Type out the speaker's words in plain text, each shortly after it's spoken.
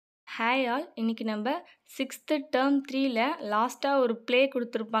Hi all, இன்னைக்கு நம்ம 6th term 3ல லாஸ்ட்டாக ஒரு ப்ளே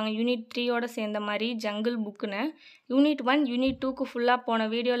கொடுத்துருப்பாங்க யூனிட் 3யோட சேர்ந்த மாதிரி ஜங்கிள் புக்குன்னு. யூனிட் 1 யூனிட் 2க்கு ஃபுல்லாக போன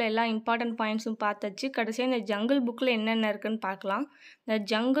வீடியோவில் எல்லா இம்பார்ட்டன்ட் பாயிண்ட்ஸும் பார்த்தாச்சு. கடைசியாக இந்த ஜங்கிள் புக்கில் என்னென்ன இருக்குன்னு பார்க்கலாம். இந்த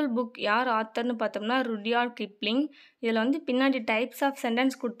ஜங்கிள் புக் யார் ஆத்தர்னு பார்த்தோம்னா ருட்யார்ட் கிப்ளிங். இதில் வந்து பின்னாடி டைப்ஸ் ஆஃப்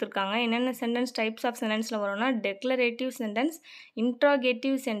சென்டென்ஸ் கொடுத்துருக்காங்க. என்னென்ன சென்டென்ஸ் டைப்ஸ் ஆஃப் சென்டென்ஸில் வரும்னா டெக்ளரேட்டிவ் sentence,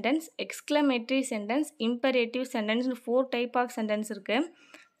 interrogative sentence, exclamatory sentence, imperative சென்டென்ஸ்னு 4 type of sentence இருக்குது.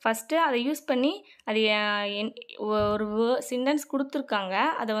 ஃபஸ்ட்டு அதை யூஸ் பண்ணி அது ஒரு சென்டென்ஸ் கொடுத்துருக்காங்க,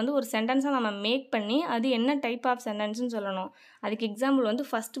 அதை வந்து ஒரு சென்டென்ஸாக நம்ம மேக் பண்ணி அது என்ன டைப் ஆஃப் சென்டென்ஸ்னு சொல்லணும். அதுக்கு எக்ஸாம்பிள் வந்து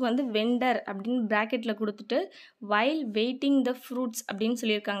ஃபஸ்ட்டு வந்து வெண்டர் அப்படின்னு ப்ராக்கெட்டில் கொடுத்துட்டு வைல் வெயிட்டிங் த ஃப்ரூட்ஸ் அப்படின்னு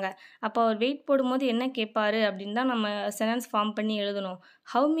சொல்லியிருக்காங்க. அப்போ அவர் வெயிட் போடும்போது என்ன கேட்பாரு அப்படின்னு தான் நம்ம சென்டென்ஸ் ஃபார்ம் பண்ணி எழுதணும்.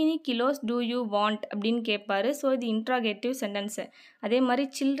 How many kilos two you want அப்படின்னு கேட்பாரு. ஸோ இது இன்ட்ராகேட்டிவ் சென்டென்ஸு. அதே மாதிரி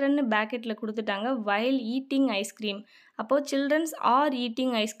சில்ட்ரன்னு ப்ராக்கெட்டில் கொடுத்துட்டாங்க வைல் ஈட்டிங் ஐஸ்கிரீம். அப்போது சில்ட்ரன்ஸ் ஆர்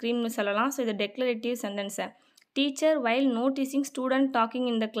ஈட்டிங் ஐஸ்கிரீம்னு சொல்லலாம். ஸோ இது டெக்ளரேட்டிவ் sentence. Teacher while noticing student docking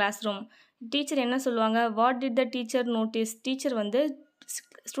இன் த கிளாஸ் ரூம். டீச்சர் என்ன சொல்லுவாங்க, what did the teacher notice. Teacher வந்து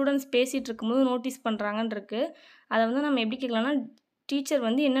ஸ்டூடெண்ட்ஸ் பேசிகிட்டு இருக்கும்போது நோட்டீஸ் பண்ணுறாங்கன்னு இருக்குது. அதை வந்து நம்ம எப்படி கேட்கலாம்னா டீச்சர்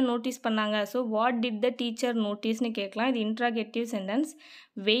வந்து என்ன நோட்டீஸ் பண்ணாங்க. So what did the teacher நோட்டீஸ்னு கேட்கலாம். இது interrogative sentence.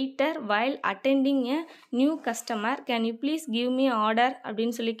 Waiter while attending a new customer can you please give me order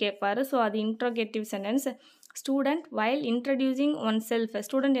அப்படின்னு சொல்லி கேட்பாரு. ஸோ அது interrogative sentence. Student while introducing one self.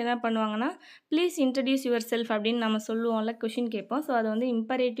 Student என்ன பண்ணுவாங்கன்னா ப்ளீஸ் இன்ட்ரடியூஸ் யுவர் செல்ஃப் அப்படின்னு நம்ம சொல்லுவோம்ல, கொஷின் கேட்போம். ஸோ அது வந்து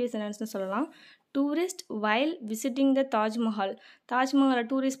இம்பரேட்டிவ் சென்டென்ஸ்னு சொல்லலாம். டூரிஸ்ட் வைல் விசிட்டிங் த தாஜ்மஹால். தாஜ்மஹாலை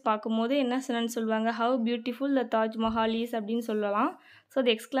டூரிஸ்ட் பார்க்கும்போது என்ன சென்டென்ஸ் சொல்லுவாங்க, how beautiful the Taj Mahal is அப்படின்னு சொல்லலாம். ஸோ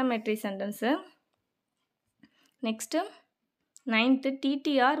அது exclamatory sentence. Next 9th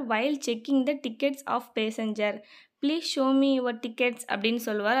TTR while checking the tickets of passenger. Please show me your tickets அப்படின்னு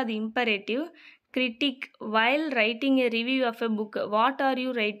சொல்லுவார். அது imperative. Critic while writing a review of a book. What are you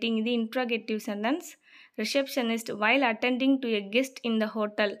writing. இது interrogative sentence. Receptionist while attending to a guest in the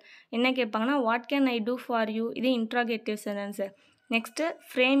hotel. என்ன கேட்பாங்கன்னா what can I two for you. இது interrogative sentence. Next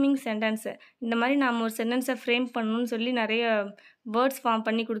framing sentence. இந்த மாதிரி நாம் ஒரு சென்டென்ஸை frame பண்ணணும்னு சொல்லி நிறைய வேர்ட்ஸ் ஃபார்ம்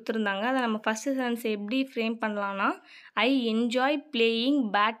பண்ணி கொடுத்துருந்தாங்க. அதை நம்ம ஃபஸ்ட்டு சென்டென்ஸை எப்படி ஃப்ரேம் பண்ணலான்னா I enjoy playing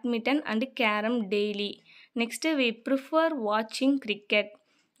badminton and carrom daily. Next we prefer வாட்சிங் cricket.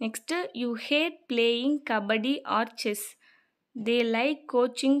 Next you had playing kabaddi R chess. They like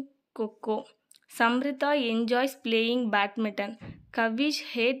coaching kho kho. Samritha enjoys playing badminton. Kavish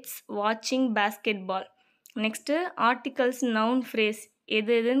hats வாட்சிங் basketball. Next articles noun phrase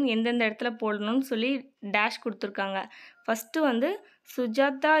எதுன்னு எந்தெந்த இடத்துல போடணும்னு சொல்லி டேஷ் கொடுத்துருக்காங்க. First வந்து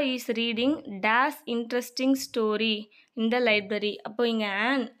Sujatha is reading dash interesting story இந்த லைப்ரரி. அப்போ இங்கே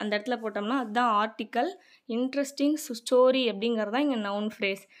அந்த இடத்துல போட்டோம்னா அதுதான் ஆர்டிக்கல். இன்ட்ரெஸ்டிங் ஸ்டோரி அப்படிங்கிறது தான் இங்கே noun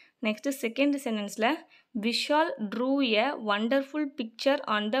phrase. Next second சென்டென்ஸில் Vishal true a wonderful picture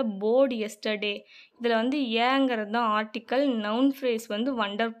on the board yesterday. இதில் வந்து ஏங்கிறது தான் ஆர்டிக்கல். நவுன் ஃப்ரேஸ் வந்து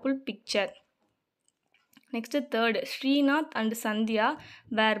wonderful picture. Next third Srinath and Sandhya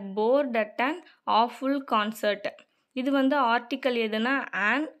where board at an awful concert. இது வந்து ஆர்டிக்கல் எதுனா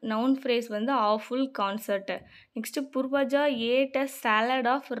நவுன் ஃப்ரேஸ் வந்து awful concert. Next பூர்வஜா add a salad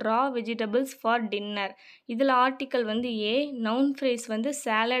of raw vegetables for dinner. இதில் ஆர்டிக்கல் வந்து நவுன் ஃப்ரேஸ் வந்து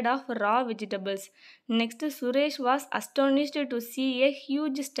salad of raw vegetables. Next Suresh was astonished to see a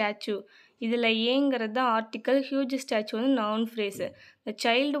huge statue. இதில் ஏங்கிறது தான் ஆர்டிக்கல். ஹியூஜ் ஸ்டாச்சு வந்து noun phrase. The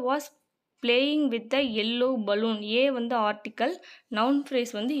child was playing with the yellow balloon. வந்து article. Noun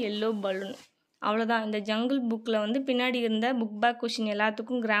phrase வந்து yellow balloon. அவ்வளோதான். இந்த jungle புக்கில் வந்து பின்னாடி இருந்த புக் பேக் கொஷின்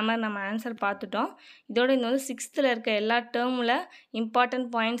எல்லாத்துக்கும் கிராமர் நம்ம ஆன்சர் பார்த்துட்டோம். இதோட இந்த வந்து 6th இருக்க எல்லா டேர்மில் important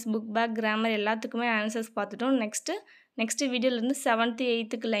points book back grammar எல்லாத்துக்குமே ஆன்சர்ஸ் பார்த்துட்டோம். நெக்ஸ்ட்டு வீடியோலேருந்து 7th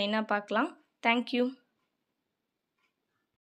 8th லைனாக பார்க்கலாம். தேங்க்யூ.